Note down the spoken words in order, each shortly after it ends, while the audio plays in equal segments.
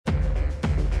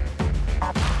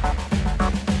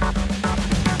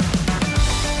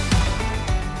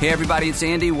Hey everybody, it's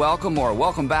Andy.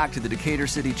 Welcome back to the Decatur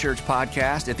City Church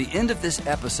podcast. At the end of this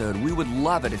episode, we would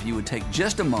love it if you would take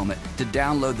just a moment to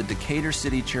download the Decatur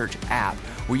City Church app,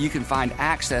 where you can find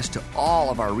access to all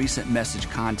of our recent message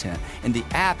content. And the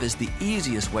app is the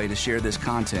easiest way to share this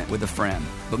content with a friend.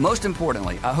 But most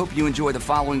importantly, I hope you enjoy the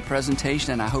following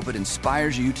presentation, and I hope it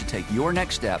inspires you to take your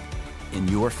next step in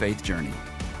your faith journey.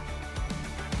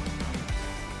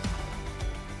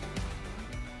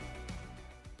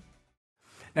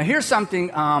 Now, here's something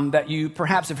that you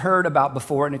perhaps have heard about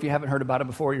before, and if you haven't heard about it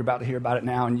before, you're about to hear about it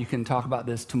now, and you can talk about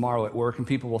this tomorrow at work, and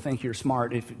people will think you're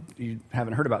smart if you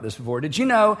haven't heard about this before. Did you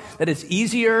know that it's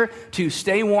easier to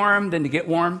stay warm than to get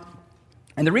warm?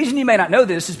 And the reason you may not know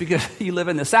this is because you live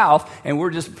in the South, and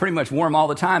we're just pretty much warm all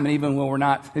the time, and even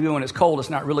when it's cold, it's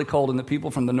not really cold, and the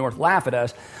people from the North laugh at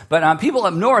us. But people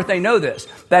up North, they know this,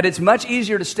 that it's much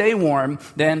easier to stay warm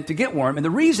than to get warm. And the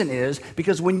reason is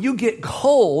because when you get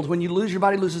cold, when your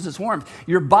body loses its warmth,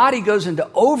 your body goes into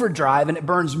overdrive, and it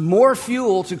burns more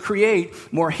fuel to create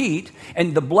more heat.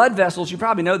 And the blood vessels, you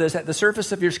probably know this, at the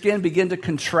surface of your skin begin to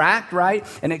contract, right?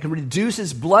 And it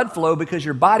reduces blood flow because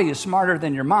your body is smarter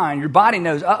than your mind. Your body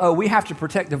knows, we have to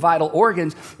protect the vital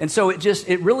organs. And so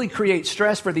it really creates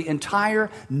stress for the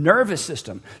entire nervous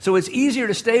system. So it's easier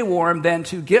to stay warm than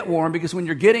to get warm, because when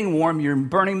you're getting warm, you're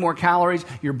burning more calories,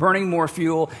 you're burning more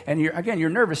fuel, and your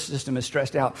nervous system is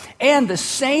stressed out. And the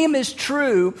same is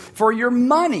true for your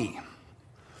money.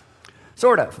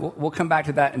 Sort of. We'll come back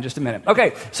to that in just a minute.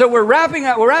 Okay, so we're wrapping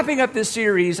up this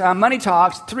series, Money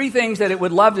Talks, 3 things that it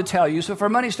would love to tell you. So if our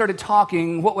money started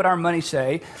talking, what would our money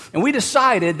say? And we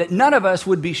decided that none of us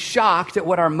would be shocked at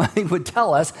what our money would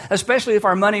tell us, especially if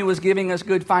our money was giving us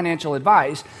good financial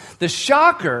advice. The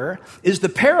shocker is the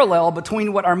parallel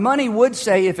between what our money would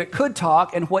say if it could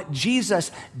talk and what Jesus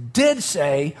did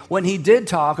say when he did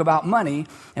talk about money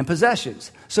and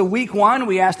possessions. So week 1,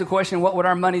 we asked the question, what would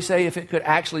our money say if it could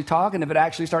actually talk? And if it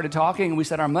actually started talking, we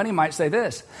said our money might say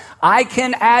this: I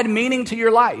can add meaning to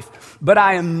your life, but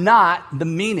I am not the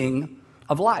meaning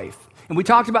of life. And we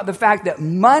talked about the fact that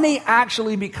money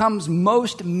actually becomes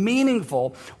most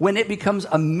meaningful when it becomes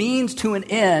a means to an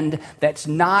end that's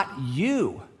not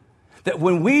you. That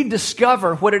when we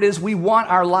discover what it is we want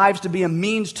our lives to be a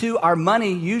means to, our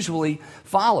money usually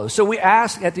follows. So we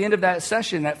ask at the end of that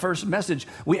session, that first message,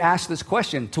 we ask this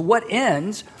question: to what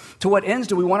ends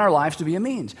do we want our lives to be a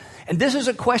means? And this is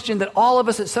a question that all of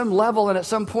us at some level and at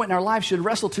some point in our life should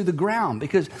wrestle to the ground,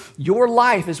 because your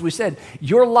life, as we said,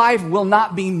 your life will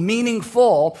not be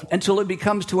meaningful until it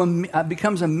becomes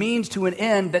a means to an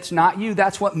end that's not you.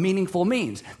 That's what meaningful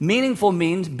means. Meaningful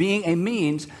means being a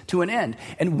means to an end.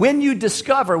 And when you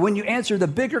answer the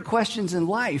bigger questions in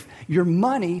life, your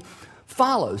money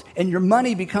follows, and your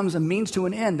money becomes a means to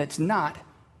an end that's not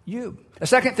you. The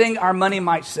second thing our money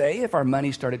might say if our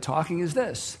money started talking is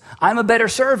this: I'm a better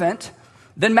servant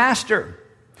than master.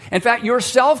 In fact, your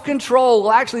self-control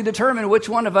will actually determine which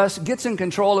one of us gets in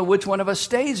control and which one of us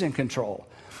stays in control.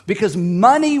 Because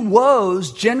money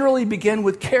woes generally begin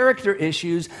with character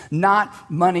issues,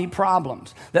 not money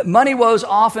problems. That money woes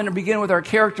often begin with our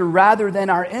character rather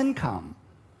than our income.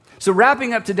 So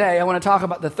wrapping up today, I want to talk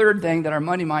about the third thing that our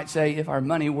money might say if our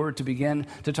money were to begin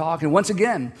to talk. And once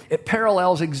again, it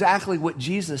parallels exactly what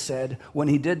Jesus said when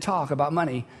he did talk about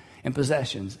money and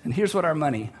possessions. And here's what our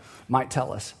money might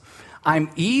tell us: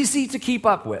 I'm easy to keep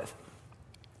up with.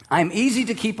 I'm easy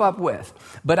to keep up with,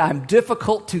 but I'm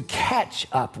difficult to catch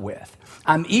up with.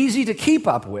 I'm easy to keep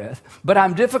up with, but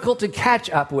I'm difficult to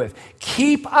catch up with.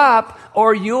 Keep up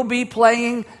or you'll be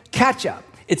playing catch up.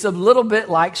 It's a little bit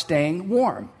like staying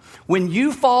warm. When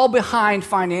you fall behind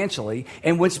financially,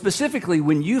 and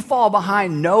when you fall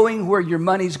behind knowing where your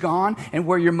money's gone and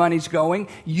where your money's going,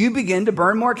 you begin to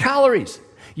burn more calories.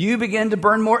 You begin to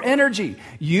burn more energy.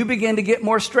 You begin to get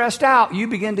more stressed out. You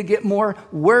begin to get more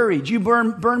worried. You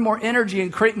burn more energy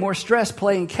and create more stress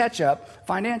playing catch up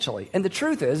financially. And the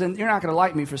truth is, and you're not going to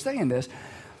like me for saying this,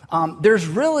 there's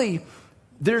really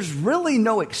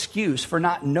no excuse for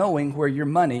not knowing where your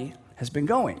money has been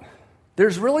going.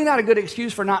 There's really not a good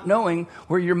excuse for not knowing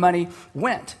where your money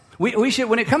went. We should,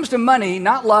 when it comes to money,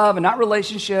 not love and not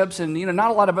relationships and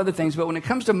not a lot of other things, but when it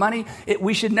comes to money,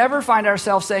 we should never find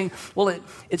ourselves saying, well,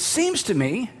 it seems to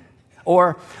me,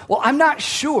 or, well, I'm not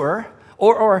sure,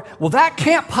 or well, that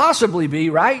can't possibly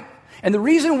be, right? And the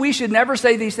reason we should never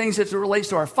say these things as it relates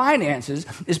to our finances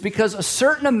is because a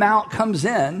certain amount comes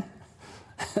in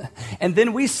and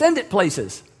then we send it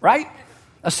places, right?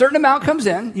 A certain amount comes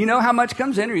in. You know how much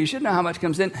comes in, or you should know how much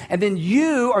comes in. And then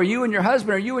you and your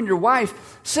husband or you and your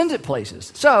wife send it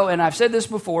places. So, and I've said this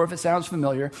before if it sounds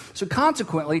familiar, so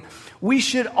consequently, we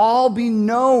should all be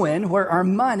knowing where our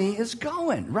money is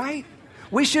going, right?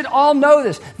 We should all know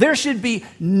this. There should be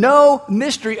no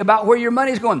mystery about where your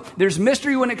money is going. There's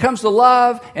mystery when it comes to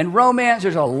love and romance.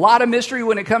 There's a lot of mystery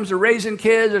when it comes to raising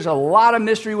kids. There's a lot of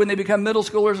mystery when they become middle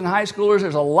schoolers and high schoolers.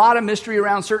 There's a lot of mystery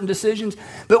around certain decisions.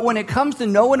 But when it comes to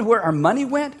knowing where our money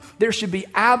went, there should be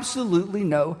absolutely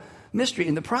no mystery.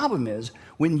 And the problem is,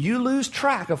 when you lose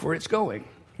track of where it's going,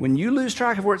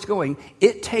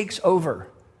 it takes over.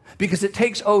 Because it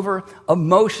takes over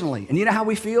emotionally. And you know how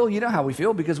we feel? You know how we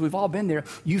feel because we've all been there.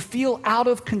 You feel out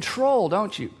of control,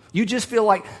 don't you? You just feel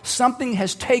like something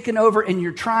has taken over and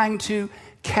you're trying to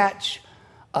catch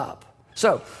up.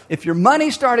 So if your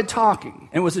money started talking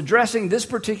and was addressing this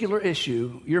particular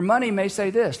issue, your money may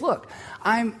say this: look,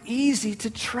 I'm easy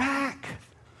to track.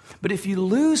 But if you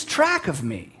lose track of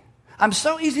me, I'm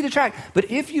so easy to track, but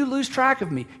if you lose track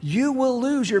of me, you will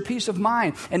lose your peace of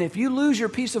mind. And if you lose your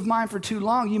peace of mind for too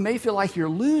long, you may feel like you're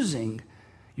losing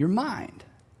your mind.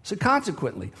 So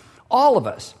consequently, all of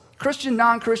us, Christian,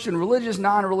 non-Christian, religious,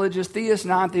 non-religious, theist,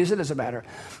 non-theist, it doesn't matter.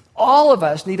 All of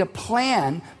us need a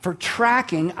plan for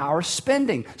tracking our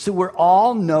spending so we're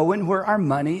all knowing where our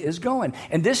money is going.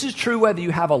 And this is true whether you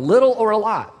have a little or a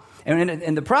lot.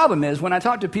 And the problem is, when I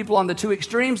talk to people on the two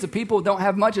extremes, the people who don't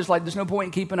have much, it's like there's no point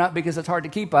in keeping up because it's hard to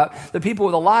keep up. The people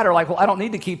with a lot are like, well, I don't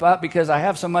need to keep up because I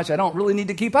have so much, I don't really need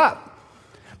to keep up.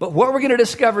 But what we're going to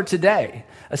discover today,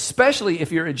 especially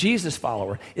if you're a Jesus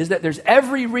follower, is that there's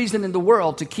every reason in the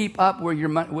world to keep up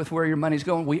with where your money's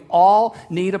going. We all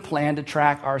need a plan to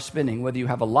track our spending, whether you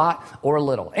have a lot or a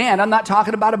little. And I'm not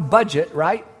talking about a budget,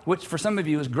 right? Which for some of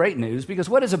you is great news, because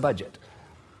what is a budget?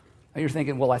 You're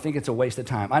thinking, well, I think it's a waste of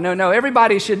time. I know, no,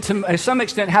 everybody should to some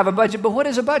extent have a budget, but what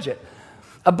is a budget?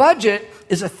 A budget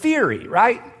is a theory,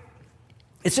 right?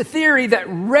 It's a theory that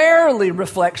rarely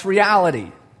reflects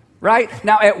reality, right?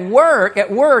 Now, at work,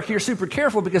 you're super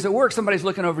careful because at work, somebody's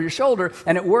looking over your shoulder,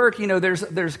 and at work, you know,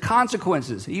 there's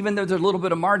consequences, even though there's a little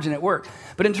bit of margin at work.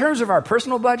 But in terms of our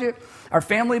personal budget, our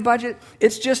family budget,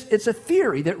 it's a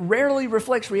theory that rarely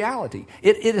reflects reality.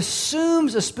 It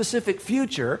assumes a specific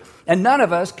future, and none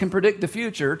of us can predict the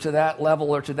future to that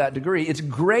level or to that degree. It's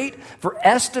great for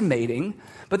estimating,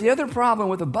 but the other problem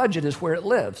with a budget is where it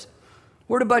lives.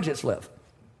 Where do budgets live?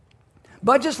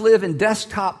 Budgets live in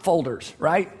desktop folders,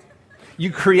 right? You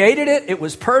created it, it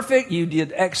was perfect, you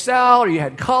did Excel, or you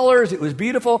had colors, it was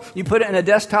beautiful, you put it in a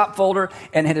desktop folder,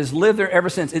 and it has lived there ever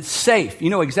since. It's safe, you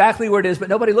know exactly where it is, but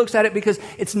nobody looks at it because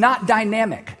it's not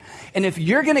dynamic. And if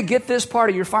you're going to get this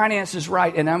part of your finances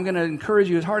right, and I'm going to encourage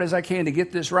you as hard as I can to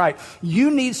get this right,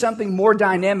 you need something more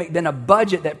dynamic than a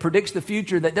budget that predicts the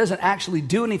future, that doesn't actually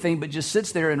do anything, but just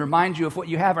sits there and reminds you of what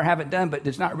you have or haven't done, but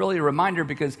it's not really a reminder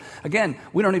because, again,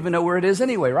 we don't even know where it is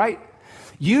anyway, right?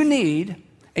 You need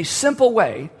a simple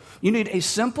way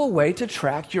to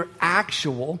track your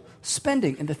actual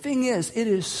spending. And the thing is, it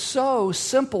is so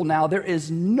simple now, there is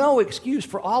no excuse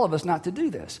for all of us not to do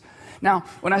this. Now,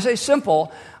 when I say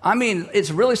simple, I mean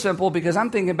it's really simple because I'm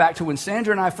thinking back to when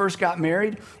Sandra and I first got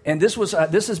married, and this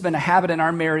has been a habit in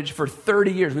our marriage for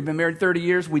 30 years. We've been married 30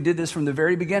 years. We did this from the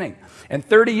very beginning. And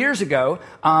 30 years ago,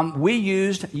 we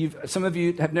used, some of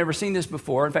you have never seen this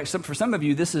before. In fact, for some of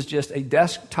you, this is just a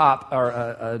desktop or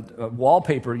a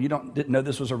wallpaper. You didn't know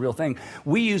this was a real thing.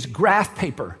 We use graph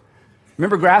paper.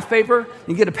 Remember graph paper?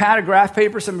 You get a pad of graph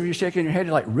paper. Some of you are shaking your head.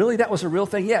 You're like, really? That was a real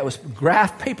thing? Yeah, it was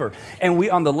graph paper. And we,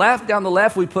 down the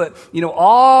left, we put,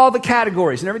 all the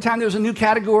categories. And every time there was a new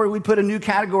category, we put a new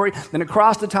category. Then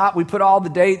across the top, we put all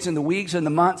the dates and the weeks and the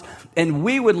months. And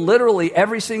we would literally,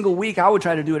 every single week, I would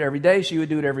try to do it every day. She would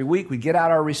do it every week. We'd get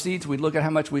out our receipts. We'd look at how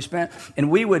much we spent.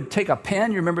 And we would take a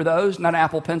pen. You remember those? Not an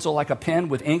Apple Pencil, like a pen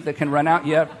with ink that can run out.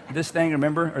 Yeah, this thing,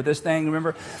 remember? Or this thing,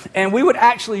 remember? And we would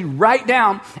actually write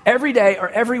down every day or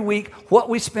every week what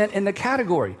we spent in the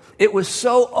category. It was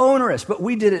so onerous, but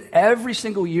we did it every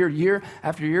single year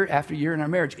after year after year in our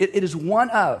marriage. It is one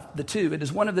of the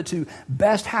two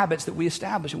best habits that we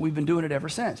established, and we've been doing it ever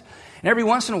since. And every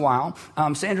once in a while,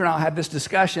 Sandra and I will have this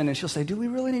discussion, and she'll say, do we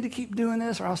really need to keep doing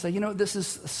this? Or I'll say, this is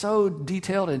so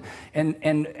detailed.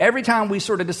 And every time we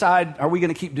sort of decide, are we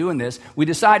going to keep doing this, we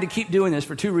decide to keep doing this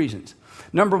for two reasons.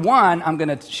 Number one, I'm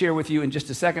going to share with you in just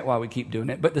a second why we keep doing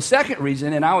it. But the second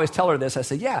reason, and I always tell her this, I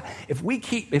say, if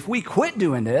we quit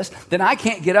doing this, then I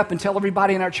can't get up and tell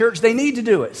everybody in our church they need to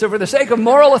do it. So for the sake of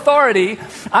moral authority,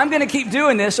 I'm going to keep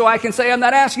doing this so I can say I'm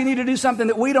not asking you to do something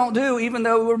that we don't do, even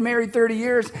though we're married 30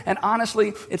 years. And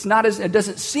honestly, it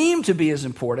doesn't seem to be as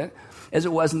important as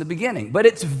it was in the beginning. But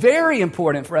it's very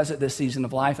important for us at this season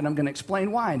of life, and I'm going to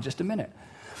explain why in just a minute.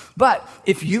 But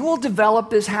if you will develop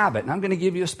this habit, and I'm going to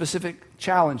give you a specific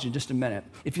challenge in just a minute.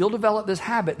 If you'll develop this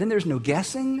habit, then there's no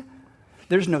guessing,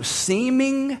 there's no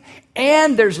seeming,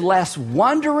 and there's less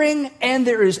wondering, and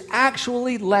there is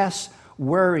actually less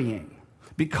worrying.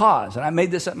 Because, and I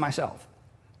made this up myself,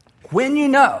 when you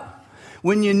know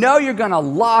you're going to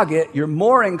log it, you're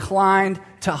more inclined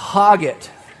to hog it.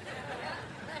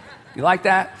 You like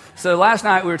that? So last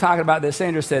night we were talking about this.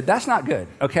 Sandra said, that's not good,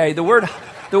 okay? The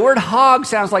word hog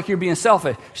sounds like you're being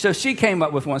selfish. So she came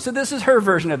up with one. So this is her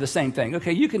version of the same thing.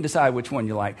 Okay, you can decide which one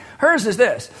you like. Hers is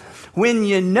this. When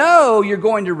you know you're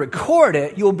going to record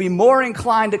it, you'll be more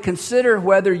inclined to consider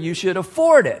whether you should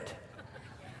afford it.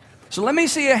 So let me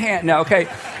see a hand. No, okay.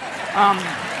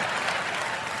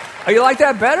 Are you like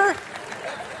that better?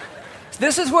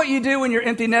 This is what you do when you're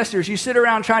empty nesters. You sit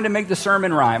around trying to make the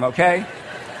sermon rhyme, okay?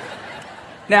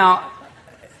 Now,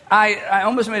 I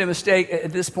almost made a mistake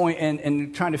at this point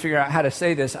in trying to figure out how to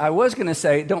say this. I was going to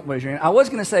say, don't raise your hand. I was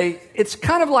going to say, it's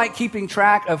kind of like keeping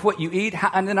track of what you eat.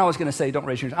 And then I was going to say, don't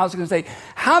raise your hand. I was going to say,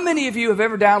 how many of you have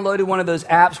ever downloaded one of those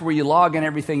apps where you log in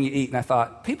everything you eat? And I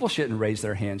thought, people shouldn't raise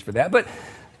their hands for that.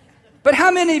 But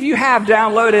how many of you have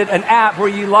downloaded an app where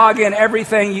you log in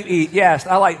everything you eat? Yes,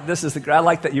 I like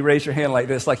that you raise your hand like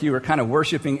this, like you were kind of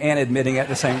worshiping and admitting at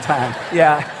the same time.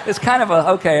 Yeah, it's kind of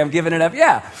okay, I'm giving it up.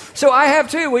 Yeah, so I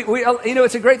have too. We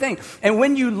it's a great thing. And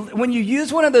when you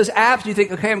use one of those apps, you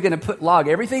think, okay, I'm going to log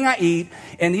everything I eat.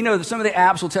 And some of the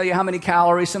apps will tell you how many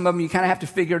calories. Some of them you kind of have to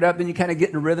figure it up. Then you kind of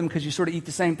get in a rhythm because you sort of eat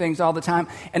the same things all the time.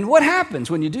 And what happens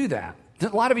when you do that? A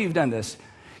lot of you have done this.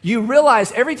 You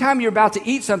realize every time you're about to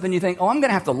eat something, you think, oh, I'm going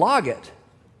to have to log it.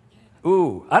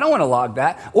 Ooh, I don't want to log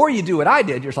that. Or you do what I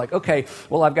did. You're just like, okay,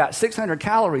 well, I've got 600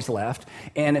 calories left,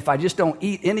 and if I just don't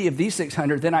eat any of these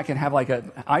 600, then I can have like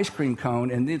an ice cream cone,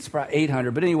 and it's about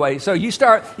 800. But anyway, so you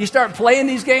start playing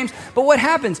these games. But what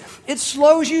happens? It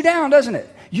slows you down, doesn't it?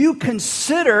 You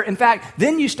consider, in fact,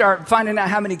 then you start finding out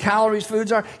how many calories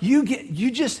foods are.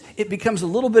 It becomes a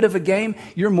little bit of a game.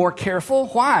 You're more careful.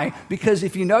 Why? Because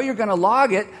if you know you're going to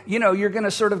log it, you're going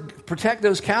to sort of protect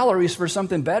those calories for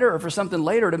something better or for something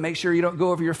later to make sure you don't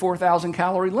go over your 4,000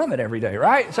 calorie limit every day,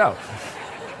 right? So,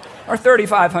 or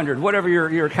 3,500, whatever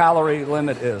your calorie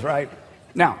limit is, right?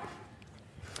 Now,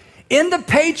 in the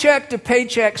paycheck to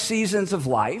paycheck seasons of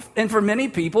life, and for many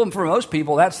people, and for most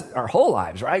people, that's our whole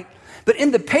lives, right? But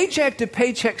in the paycheck to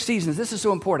paycheck seasons, this is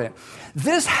so important,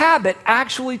 this habit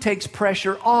actually takes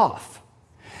pressure off.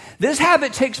 This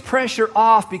habit takes pressure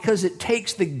off because it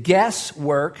takes the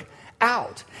guesswork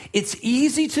out. It's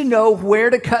easy to know where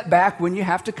to cut back when you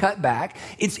have to cut back.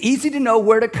 It's easy to know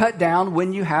where to cut down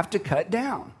when you have to cut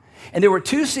down. And there were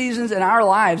 2 seasons in our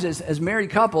lives as married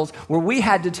couples where we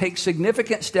had to take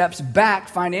significant steps back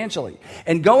financially.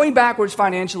 And going backwards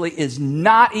financially is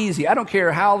not easy. I don't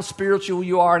care how spiritual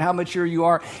you are and how mature you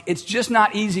are. It's just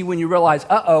not easy when you realize,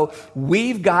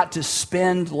 we've got to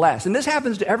spend less. And this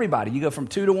happens to everybody. You go from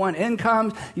 2 to 1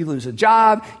 incomes, you lose a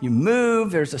job, you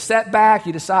move, there's a setback,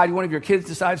 you decide, one of your kids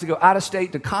decides to go out of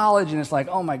state to college, and it's like,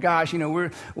 oh my gosh,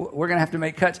 we're going to have to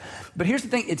make cuts. But here's the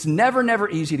thing, it's never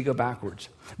easy to go backwards.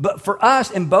 But for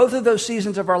us, in both of those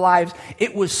seasons of our lives,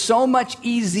 it was so much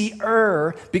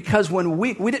easier because when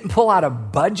we didn't pull out a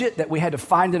budget that we had to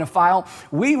find in a file,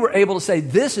 we were able to say,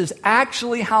 this is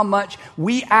actually how much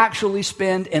we actually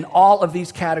spend in all of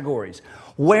these categories.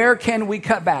 Where can we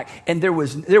cut back? And there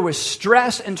was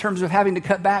stress in terms of having to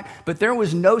cut back, but there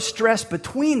was no stress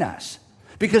between us.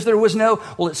 Because there was no,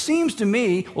 it seems to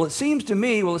me.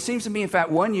 In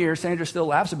fact, 1 year, Sandra still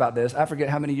laughs about this. I forget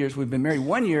how many years we've been married.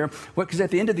 1 year, because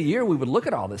at the end of the year, we would look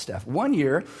at all this stuff. 1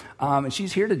 year, and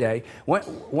she's here today.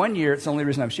 One year, it's the only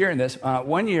reason I'm sharing this.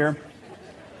 1 year,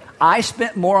 I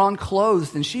spent more on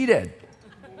clothes than she did.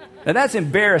 Now, that's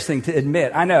embarrassing to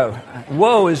admit. I know.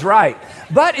 Whoa is right.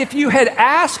 But if you had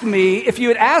asked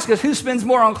us who spends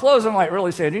more on clothes, I'm like,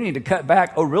 really, Sandra, you need to cut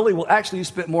back. Oh, really? Well, actually, you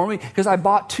spent more on me because I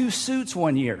bought 2 suits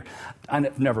 1 year.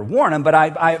 I've never worn them, but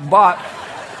I bought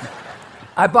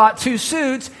 2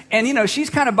 suits, and,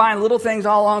 she's kind of buying little things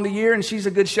all along the year, and she's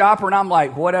a good shopper, and I'm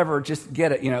like, whatever, just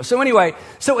get it, So anyway,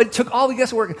 so it took all the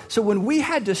guesswork. So when we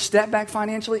had to step back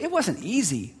financially, it wasn't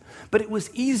easy. But it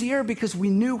was easier because we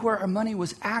knew where our money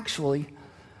was actually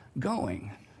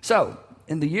going. So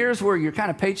in the years where you're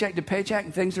kind of paycheck to paycheck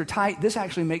and things are tight, this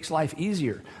actually makes life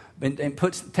easier and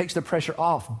takes the pressure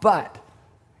off.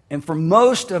 And for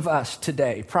most of us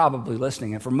today, probably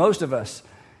listening, and for most of us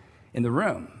in the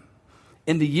room,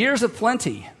 in the years of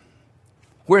plenty,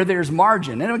 where there's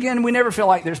margin. And again, we never feel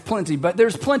like there's plenty, but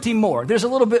there's plenty more. There's a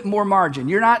little bit more margin.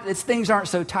 Things aren't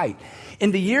so tight.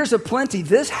 In the years of plenty,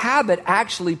 this habit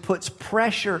actually puts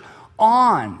pressure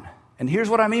on. And here's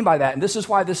what I mean by that. And this is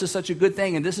why this is such a good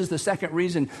thing. And this is the second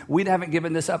reason we haven't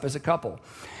given this up as a couple.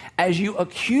 As you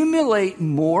accumulate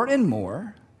more and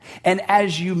more, and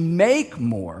as you make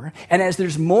more, and as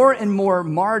there's more and more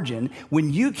margin,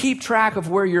 when you keep track of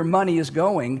where your money is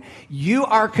going, you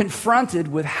are confronted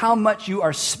with how much you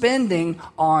are spending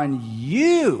on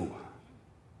you.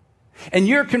 And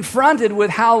you're confronted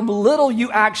with how little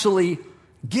you actually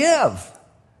give.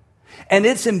 And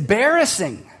it's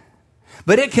embarrassing,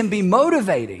 but it can be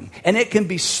motivating and it can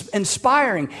be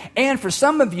inspiring. And for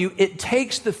some of you, it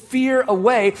takes the fear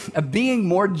away of being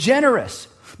more generous.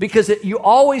 Because you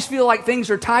always feel like things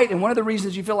are tight, and one of the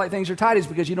reasons you feel like things are tight is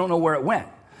because you don't know where it went.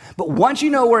 But once you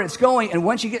know where it's going, and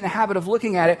once you get in the habit of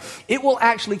looking at it, it will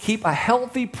actually keep a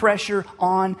healthy pressure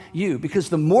on you. Because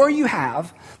the more you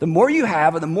have, and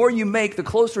the more you make, the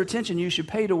closer attention you should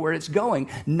pay to where it's going.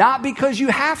 Not because you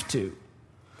have to,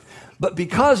 but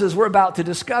because, as we're about to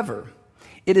discover,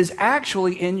 it is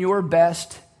actually in your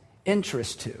best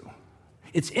interest to.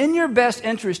 It's in your best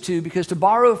interest to, because to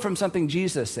borrow from something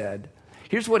Jesus said,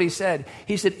 here's what he said.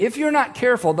 He said, if you're not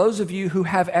careful, those of you who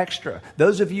have extra,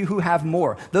 those of you who have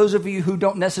more, those of you who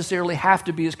don't necessarily have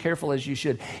to be as careful as you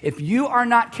should, if you are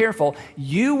not careful,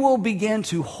 you will begin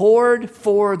to hoard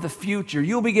for the future.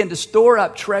 You'll begin to store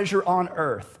up treasure on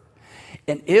earth,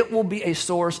 and it will be a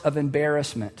source of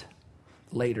embarrassment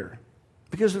later.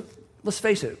 Because let's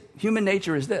face it, human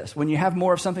nature is this. When you have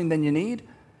more of something than you need,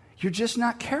 you're just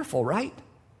not careful, right?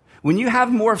 When you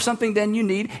have more of something than you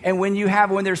need, and when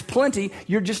there's plenty,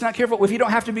 you're just not careful. If you don't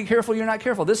have to be careful, you're not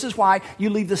careful. This is why you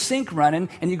leave the sink running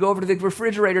and you go over to the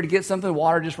refrigerator to get something. The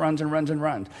water just runs and runs and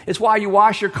runs. It's why you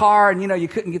wash your car and you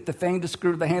couldn't get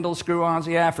the handle to screw on.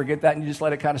 So forget that, and you just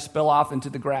let it kind of spill off into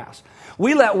the grass.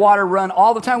 We let water run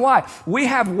all the time. Why? We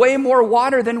have way more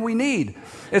water than we need.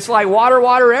 It's like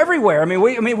water everywhere.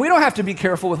 We don't have to be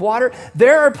careful with water.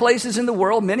 There are places in the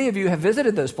world, many of you have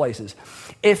visited those places.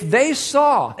 If they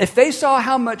saw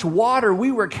how much water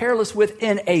we were careless with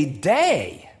in a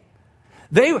day,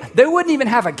 they wouldn't even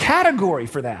have a category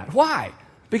for that. Why?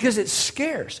 Because it's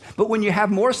scarce. But when you have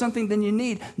more something than you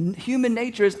need, human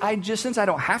nature is, since I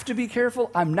don't have to be careful,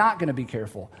 I'm not going to be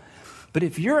careful. But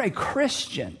if you're a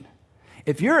Christian,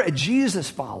 if you're a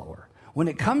Jesus follower, when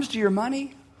it comes to your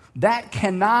money, that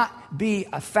cannot be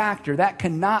a factor. That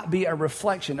cannot be a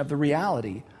reflection of the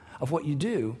reality of what you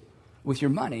do with your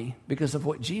money because of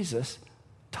what Jesus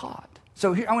taught.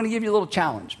 So here, I'm going to give you a little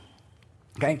challenge.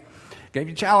 Okay? Gave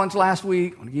you a challenge last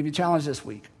week. I'm going to give you a challenge this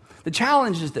week. The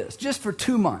challenge is this, just for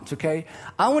 2 months, okay?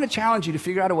 I want to challenge you to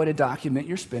figure out a way to document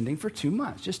your spending for 2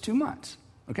 months, just 2 months,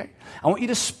 okay? I want you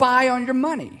to spy on your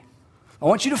money. I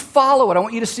want you to follow it. I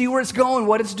want you to see where it's going,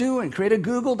 what it's doing. Create a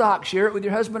Google Doc, share it with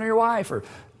your husband or your wife, or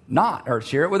not, or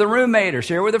share it with a roommate, or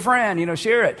share it with a friend,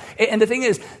 share it. And the thing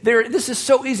is, this is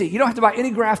so easy. You don't have to buy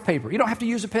any graph paper. You don't have to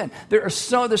use a pen. There's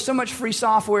so much free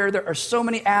software. There are so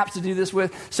many apps to do this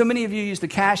with. So many of you use the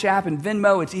Cash App and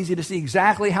Venmo. It's easy to see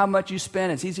exactly how much you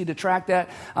spend. It's easy to track that.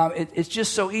 It's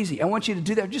just so easy. I want you to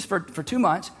do that just for 2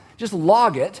 months. Just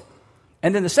log it.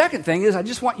 And then the second thing is, I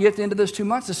just want you at the end of those 2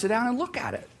 months to sit down and look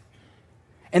at it.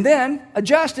 And then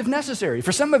adjust if necessary.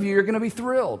 For some of you, you're going to be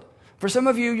thrilled. For some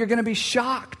of you, you're going to be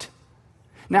shocked.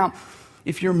 Now,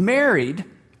 if you're married,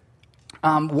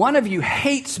 one of you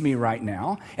hates me right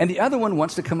now, and the other one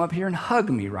wants to come up here and hug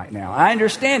me right now. I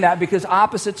understand that because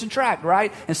opposites attract,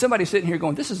 right? And somebody's sitting here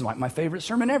going, this is like my favorite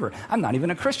sermon ever. I'm not even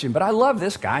a Christian, but I love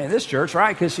this guy in this church,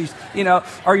 right? Because he's,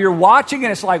 or you're watching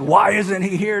and it's like, why isn't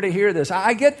he here to hear this?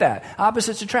 I get that.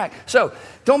 Opposites attract. So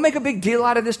don't make a big deal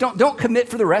out of this. Don't commit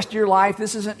for the rest of your life.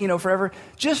 This isn't, forever.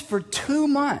 Just for 2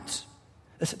 months.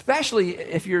 Especially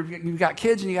if you've got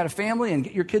kids and you got a family and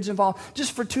get your kids involved,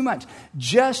 just for 2 months.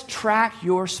 Just track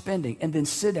your spending and then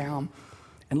sit down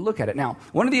and look at it. Now,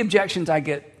 one of the objections I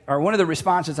get, or one of the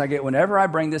responses I get whenever I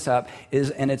bring this up is,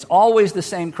 and it's always the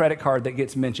same credit card that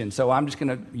gets mentioned. So I'm just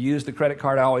going to use the credit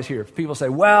card I always hear. People say,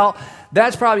 well,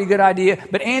 that's probably a good idea.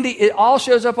 But Andy, it all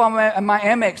shows up on my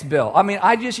Amex bill.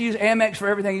 I just use Amex for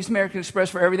everything, use American Express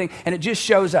for everything, and it just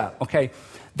shows up. Okay,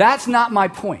 that's not my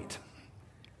point.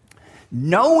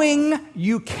 Knowing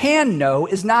you can know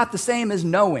is not the same as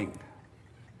knowing.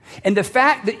 And the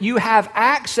fact that you have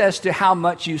access to how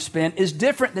much you spend is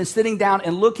different than sitting down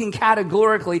and looking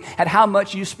categorically at how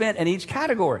much you spent in each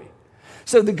category.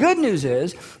 So the good news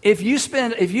is, if you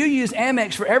use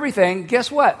Amex for everything,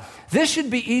 guess what? This should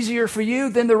be easier for you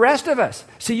than the rest of us.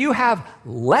 So you have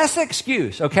less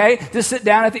excuse, okay, to sit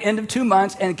down at the end of 2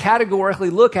 months and categorically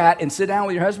look at and sit down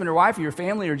with your husband or wife or your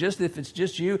family, or just if it's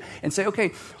just you, and say, okay,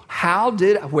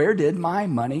 where did my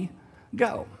money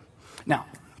go? Now,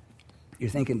 you're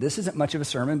thinking, this isn't much of a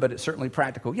sermon, but it's certainly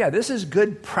practical. Yeah, this is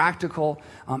good practical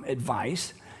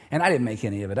advice. And I didn't make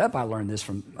any of it up. I learned this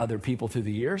from other people through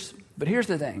the years. But here's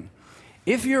the thing.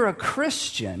 If you're a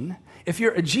Christian, if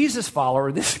you're a Jesus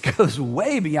follower, this goes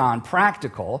way beyond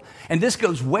practical, and this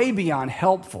goes way beyond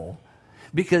helpful,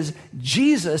 because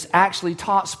Jesus actually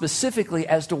taught specifically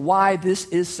as to why this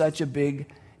is such a big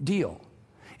deal.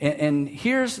 And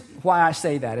here's why I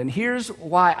say that, and here's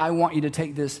why I want you to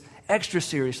take this extra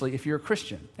seriously if you're a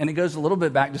Christian. And it goes a little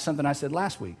bit back to something I said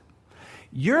last week.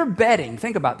 You're betting,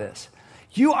 think about this,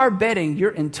 you are betting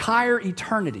your entire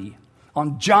eternity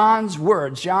on John's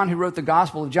words. John, who wrote the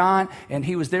Gospel of John, and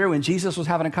he was there when Jesus was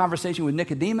having a conversation with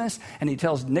Nicodemus, and he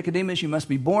tells Nicodemus, you must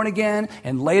be born again.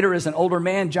 And later, as an older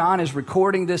man, John is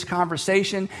recording this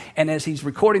conversation, and as he's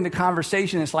recording the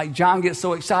conversation, it's like John gets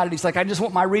so excited. He's like, I just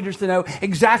want my readers to know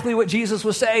exactly what Jesus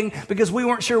was saying, because we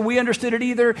weren't sure we understood it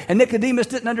either, and Nicodemus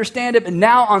didn't understand it, but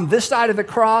now on this side of the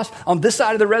cross, on this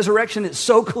side of the resurrection, it's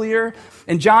so clear.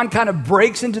 And John kind of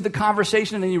breaks into the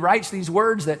conversation, and he writes these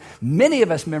words that many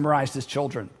of us memorized as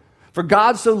children. For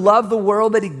God so loved the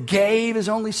world that he gave his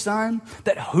only son,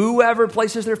 that whoever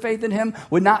places their faith in him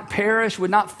would not perish, would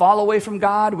not fall away from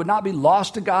God, would not be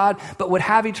lost to God, but would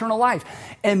have eternal life.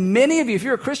 And many of you, if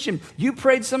you're a Christian, you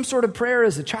prayed some sort of prayer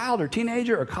as a child or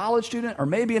teenager or college student or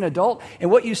maybe an adult. And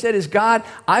what you said is, God,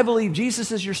 I believe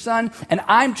Jesus is your son, and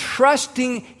I'm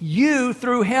trusting you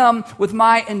through him with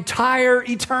my entire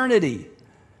eternity.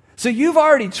 So you've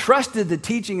already trusted the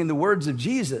teaching and the words of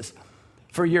Jesus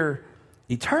for your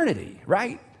eternity,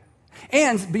 right?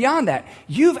 And beyond that,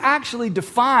 you've actually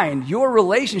defined your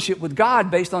relationship with God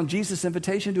based on Jesus'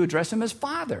 invitation to address him as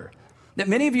Father. That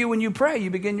many of you, when you pray, you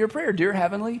begin your prayer, Dear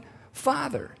Heavenly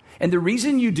Father. And the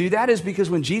reason you do that is because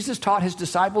when Jesus taught his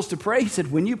disciples to pray, he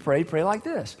said, when you pray, pray like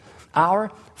this: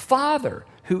 Our Father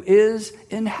who is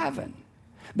in heaven.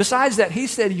 Besides that, he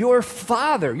said, your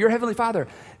Father, your Heavenly Father,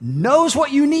 knows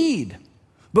what you need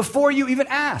before you even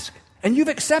ask. And you've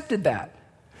accepted that.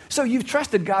 So you've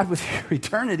trusted God with your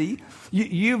eternity.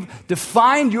 You've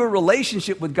defined your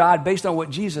relationship with God based on what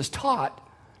Jesus taught.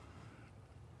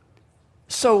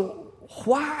 So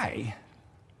why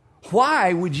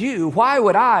would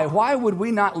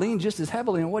we not lean just as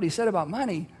heavily on what he said about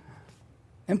money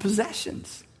and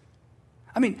possessions?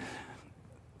 I mean,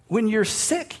 when you're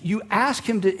sick, you ask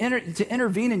him to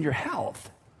intervene in your health.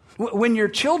 When your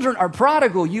children are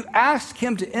prodigal, you ask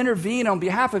him to intervene on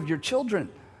behalf of your children.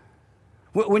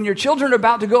 When your children are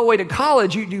about to go away to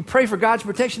college, you pray for God's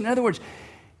protection. In other words,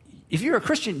 if you're a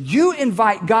Christian, you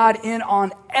invite God in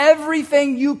on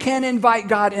everything you can invite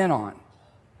God in on.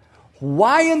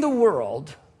 Why in the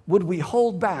world would we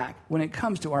hold back when it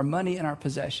comes to our money and our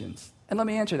possessions? And let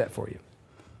me answer that for you.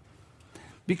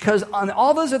 Because on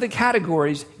all those other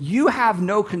categories, you have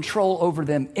no control over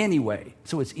them anyway,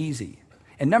 so it's easy.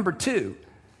 And number two,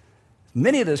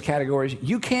 many of those categories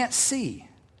you can't see.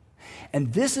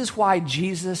 And this is why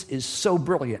Jesus is so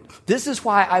brilliant. This is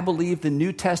why I believe the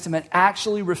New Testament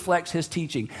actually reflects his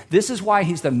teaching. This is why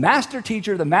he's the master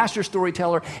teacher, the master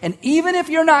storyteller. And even if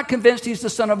you're not convinced he's the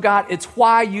Son of God, it's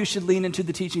why you should lean into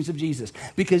the teachings of Jesus.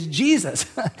 Because Jesus,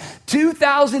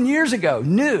 2,000 years ago,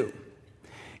 knew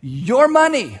your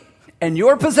money and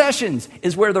your possessions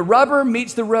is where the rubber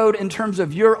meets the road in terms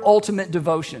of your ultimate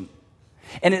devotion.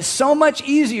 And it's so much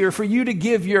easier for you to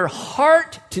give your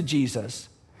heart to Jesus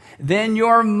than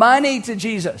your money to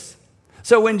Jesus.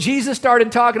 So when Jesus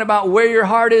started talking about where your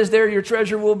heart is, there your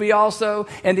treasure will be also,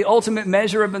 and the ultimate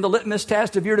measure of and the litmus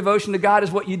test of your devotion to God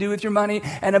is what you do with your money,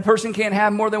 and a person can't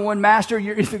have more than one master,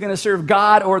 you're either going to serve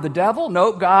God or the devil.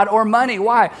 Nope, God or money.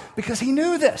 Why? Because he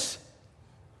knew this.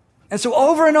 And so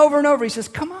over and over and over, he says,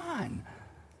 come on.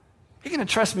 You're going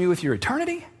to trust me with your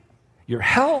eternity, your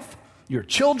health, your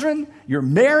children, your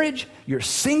marriage, your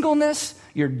singleness,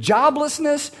 your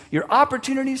joblessness, your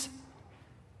opportunities.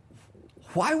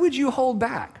 Why would you hold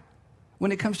back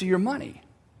when it comes to your money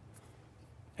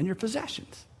and your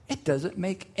possessions? It doesn't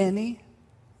make any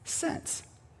sense,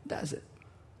 does it?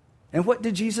 And what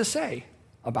did Jesus say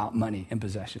about money and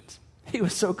possessions? He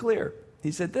was so clear.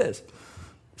 He said this: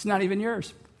 it's not even yours.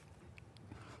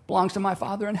 It belongs to my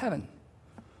Father in heaven.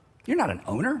 You're not an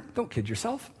owner. Don't kid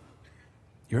yourself.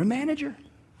 You're a manager.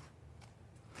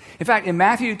 In fact, in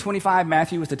Matthew 25,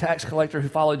 Matthew was the tax collector who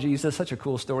followed Jesus. Such a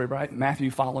cool story, right?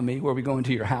 Matthew, follow me. Where are we going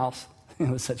to your house?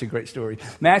 It was such a great story.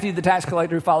 Matthew, the tax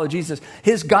collector who followed Jesus,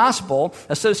 his gospel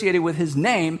associated with his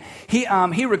name, he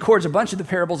records a bunch of the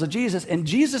parables of Jesus, and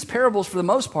Jesus' parables, for the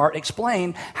most part,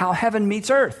 explain how heaven meets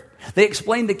earth. They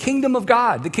explain the kingdom of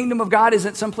God. The kingdom of God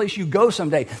isn't someplace you go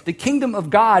someday. The kingdom of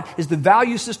God is the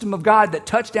value system of God that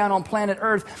touched down on planet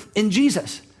earth in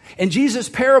Jesus. And Jesus'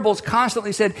 parables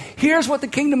constantly said, here's what the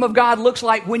kingdom of God looks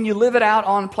like when you live it out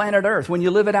on planet earth, when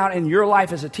you live it out in your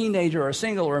life as a teenager or a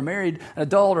single or a married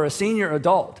adult or a senior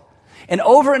adult. And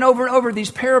over and over and over,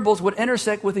 these parables would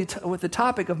intersect with the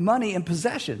topic of money and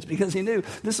possessions, because he knew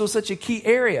this was such a key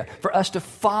area for us to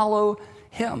follow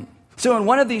him. So in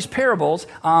one of these parables,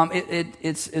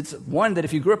 it's one that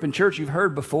if you grew up in church, you've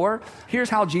heard before. Here's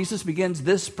how Jesus begins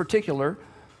this particular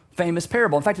famous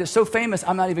parable. In fact, it's so famous,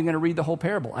 I'm not even going to read the whole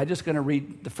parable. I'm just going to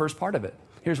read the first part of it.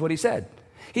 Here's what he said.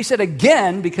 He said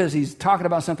again, because he's talking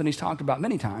about something he's talked about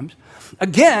many times,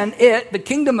 again, the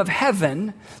kingdom of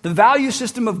heaven, the value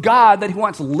system of God that he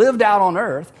wants lived out on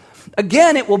earth,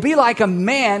 again, it will be like a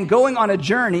man going on a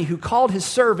journey who called his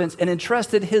servants and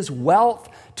entrusted his wealth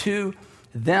to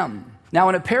them. Now,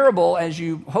 in a parable, as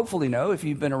you hopefully know, if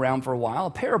you've been around for a while,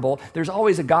 a parable, there's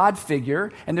always a God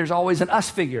figure and there's always an us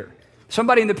figure.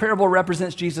 Somebody in the parable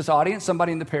represents Jesus' audience.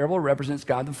 Somebody in the parable represents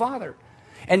God the Father.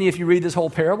 And if you read this whole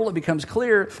parable, it becomes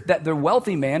clear that the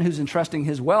wealthy man who's entrusting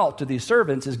his wealth to these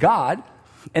servants is God,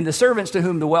 and the servants to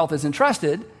whom the wealth is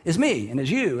entrusted is me and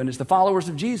is you and is the followers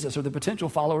of Jesus or the potential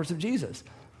followers of Jesus.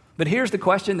 But here's the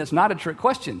question that's not a trick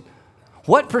question.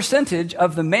 What percentage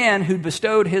of the man who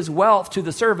bestowed his wealth to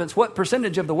the servants, what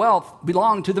percentage of the wealth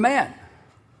belonged to the man?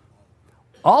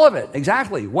 All of it,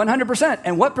 exactly, 100%.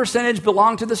 And what percentage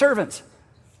belonged to the servants?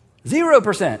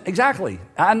 0%, exactly.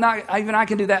 I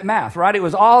can do that math, right? It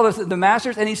was all the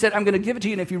masters, and he said, I'm going to give it to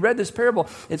you. And if you read this parable,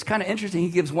 it's kind of interesting. He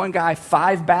gives one guy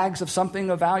 5 bags of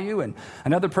something of value, and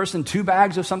another person 2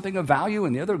 bags of something of value,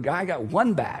 and the other guy got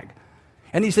 1 bag.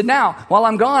 And he said, now, while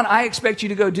I'm gone, I expect you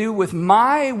to go do with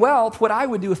my wealth what I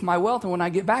would do with my wealth, and when I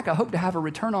get back, I hope to have a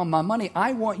return on my money.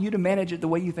 I want you to manage it the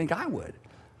way you think I would.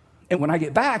 And when I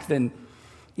get back, then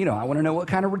I want to know what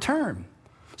kind of return.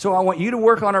 So I want you to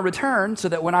work on a return so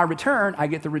that when I return, I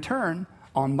get the return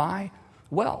on my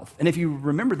wealth. And if you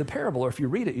remember the parable, or if you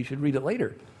read it, you should read it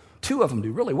later. 2 of them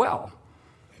do really well.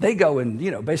 They go and,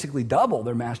 basically double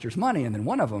their master's money, and then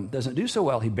one of them doesn't do so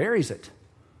well. He buries it.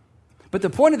 But the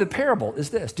point of the parable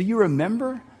is this. Do you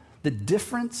remember the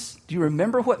difference? Do you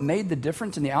remember what made the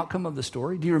difference in the outcome of the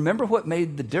story? Do you remember what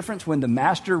made the difference when the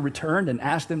master returned and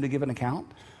asked them to give an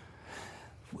account?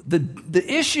 The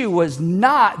issue was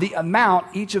not the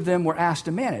amount each of them were asked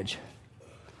to manage.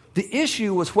 The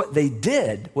issue was what they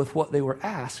did with what they were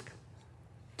asked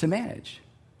to manage.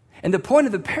 And the point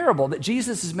of the parable that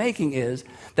Jesus is making is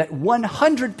that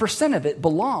 100% of it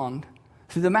belonged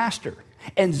to the master,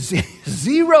 and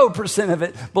 0% of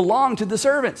it belonged to the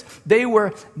servants. They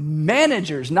were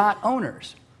managers, not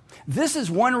owners. This is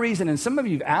one reason, and some of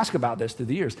you have asked about this through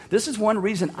the years, this is one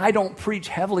reason I don't preach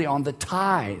heavily on the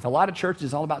tithe. A lot of churches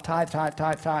is all about tithe,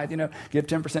 give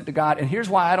 10% to God. And here's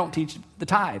why I don't teach the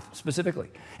tithe specifically.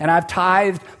 And I've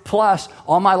tithed plus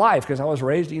all my life because I was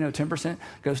raised, 10%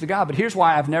 goes to God. But here's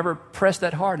why I've never pressed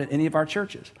that hard at any of our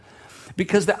churches.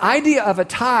 Because the idea of a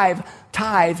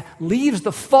tithe leaves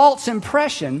the false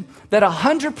impression that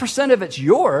 100% of it's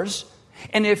yours.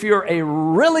 And if you're a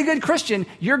really good Christian,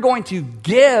 you're going to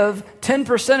give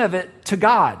 10% of it to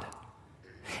God.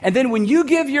 And then when you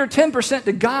give your 10%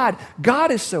 to God,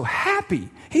 God is so happy.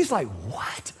 He's like,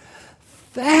 what?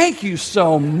 Thank you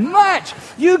so much.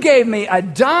 You gave me a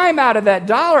dime out of that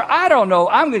dollar. I don't know.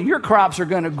 Your crops are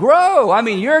going to grow. I'm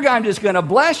just going to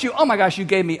bless you. Oh my gosh, you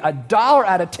gave me $1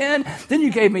 out of 10. Then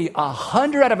you gave me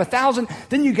 100 out of 1,000.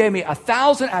 Then you gave me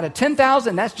 1,000 out of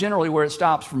 10,000. That's generally where it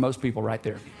stops for most people right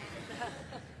there.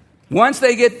 Once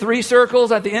they get 3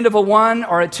 circles at the end of a 1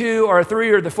 or a 2 or a 3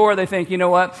 or the 4, they think, you know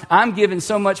what? I'm giving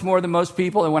so much more than most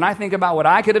people. And when I think about what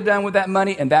I could have done with that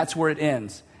money, and that's where it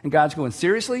ends. And God's going,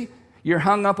 seriously? You're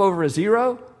hung up over a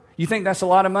 0? You think that's a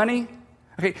lot of money?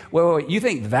 Okay, wait. You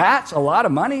think that's a lot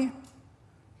of money?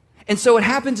 And so what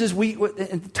happens is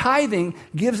tithing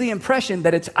gives the impression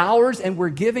that it's ours and we're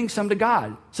giving some to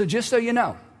God. So just so you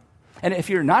know, and if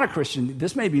you're not a Christian,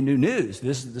 this may be new news.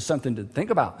 This is something to think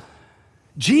about.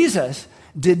 Jesus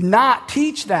did not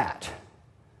teach that.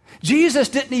 Jesus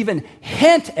didn't even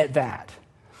hint at that.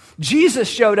 Jesus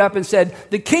showed up and said,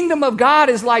 the kingdom of God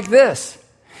is like this.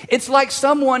 It's like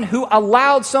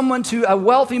a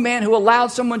wealthy man who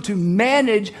allowed someone to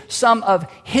manage some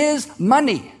of his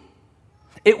money.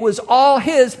 It was all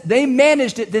his. They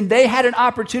managed it. Then they had an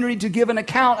opportunity to give an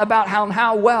account about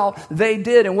how well they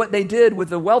did and what they did with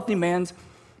the wealthy man's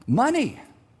money.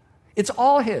 It's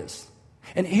all his.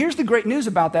 And here's the great news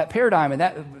about that paradigm and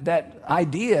that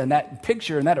idea and that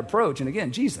picture and that approach. And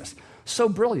again, Jesus, so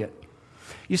brilliant.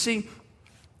 You see,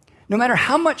 no matter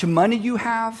how much money you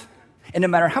have, and no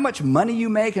matter how much money you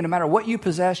make, and no matter what you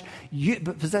possess,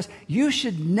 you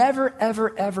should never,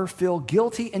 ever, ever feel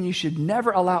guilty, and you should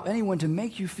never allow anyone to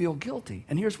make you feel guilty.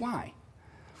 And here's why.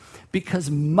 Because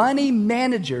money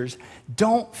managers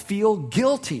don't feel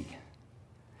guilty.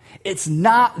 It's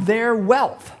not their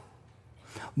wealth.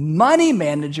 Money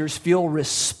managers feel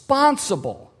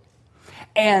responsible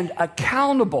and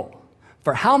accountable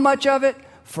for how much of it?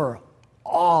 For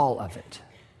all of it.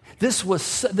 This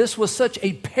was such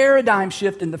a paradigm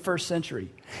shift in the first century.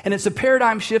 And it's a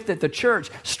paradigm shift that the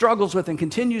church struggles with and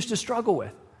continues to struggle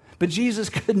with. But Jesus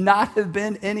could not have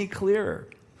been any clearer.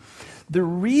 The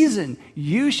reason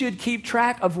you should keep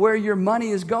track of where your money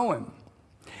is going,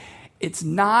 it's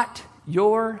not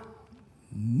your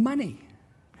money.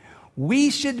 We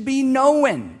should be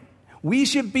knowing. We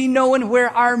should be knowing where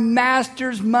our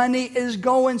master's money is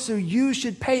going, so you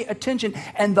should pay attention.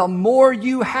 And the more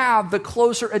you have, the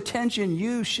closer attention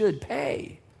you should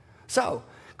pay. So,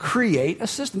 create a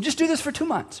system. Just do this for 2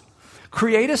 months.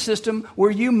 Create a system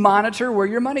where you monitor where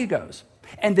your money goes.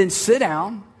 And then sit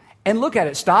down and look at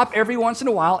it. Stop every once in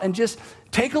a while and just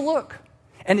take a look.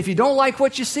 And if you don't like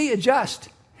what you see, adjust.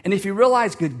 And if you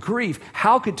realize, good grief,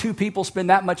 how could 2 people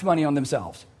spend that much money on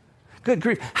themselves? Good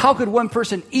grief. How could one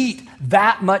person eat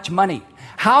that much money?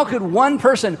 How could one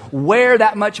person wear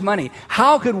that much money?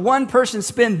 How could one person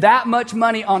spend that much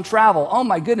money on travel? Oh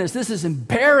my goodness, this is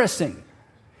embarrassing.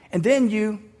 And then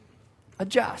you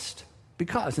adjust.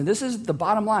 Because, and this is the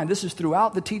bottom line, this is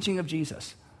throughout the teaching of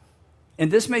Jesus.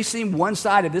 And this may seem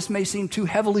one-sided, this may seem too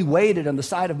heavily weighted on the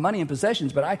side of money and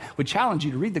possessions, but I would challenge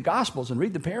you to read the Gospels and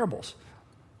read the parables.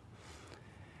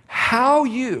 How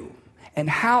you and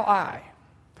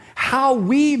how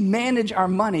we manage our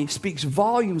money speaks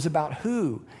volumes about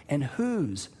who and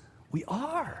whose we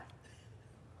are.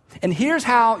 And here's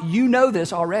how you know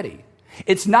this already.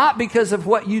 It's not because of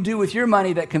what you do with your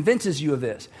money that convinces you of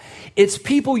this. It's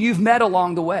people you've met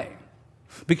along the way.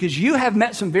 Because you have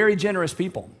met some very generous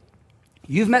people.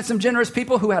 You've met some generous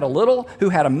people who had a little, who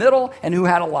had a middle, and who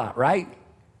had a lot, right?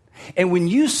 And when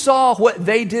you saw what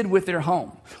they did with their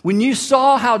home, when you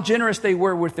saw how generous they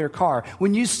were with their car,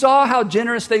 when you saw how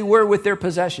generous they were with their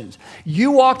possessions,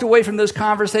 you walked away from those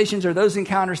conversations or those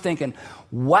encounters thinking,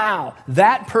 wow,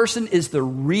 that person is the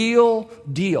real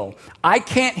deal. I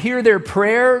can't hear their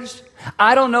prayers.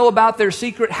 I don't know about their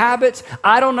secret habits.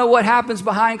 I don't know what happens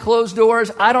behind closed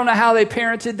doors. I don't know how they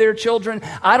parented their children.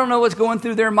 I don't know what's going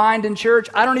through their mind in church.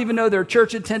 I don't even know their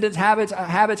church attendance habits.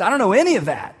 I don't know any of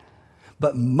that.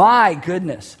 But my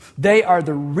goodness, they are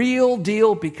the real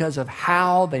deal because of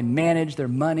how they manage their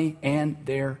money and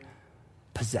their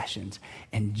possessions.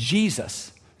 And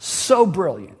Jesus, so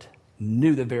brilliant,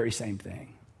 knew the very same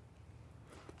thing.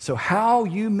 So how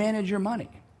you manage your money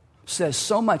says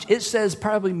so much. It says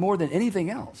probably more than anything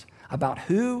else about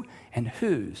who and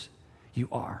whose you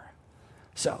are.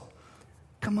 So,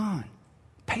 come on,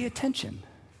 pay attention.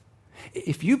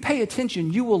 If you pay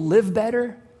attention, you will live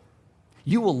better.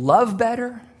 You will love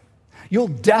better. You'll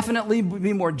definitely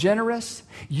be more generous.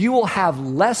 You will have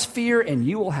less fear, and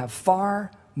you will have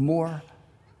far more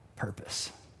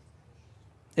purpose.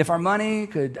 If our money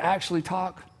could actually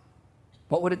talk,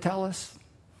 what would it tell us?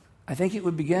 I think it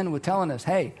would begin with telling us,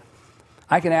 hey,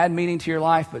 I can add meaning to your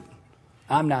life, but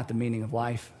I'm not the meaning of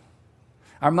life.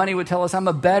 Our money would tell us I'm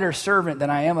a better servant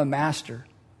than I am a master.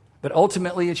 But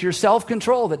ultimately, it's your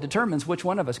self-control that determines which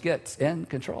one of us gets in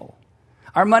control.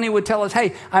 Our money would tell us,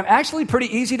 hey, I'm actually pretty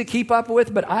easy to keep up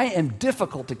with, but I am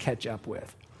difficult to catch up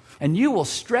with. And you will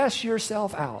stress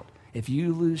yourself out if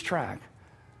you lose track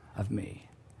of me.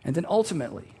 And then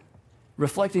ultimately,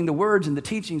 reflecting the words and the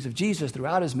teachings of Jesus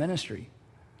throughout his ministry,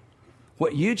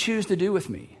 what you choose to do with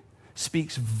me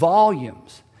speaks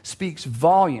volumes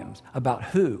about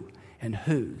who and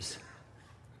whose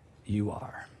you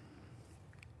are.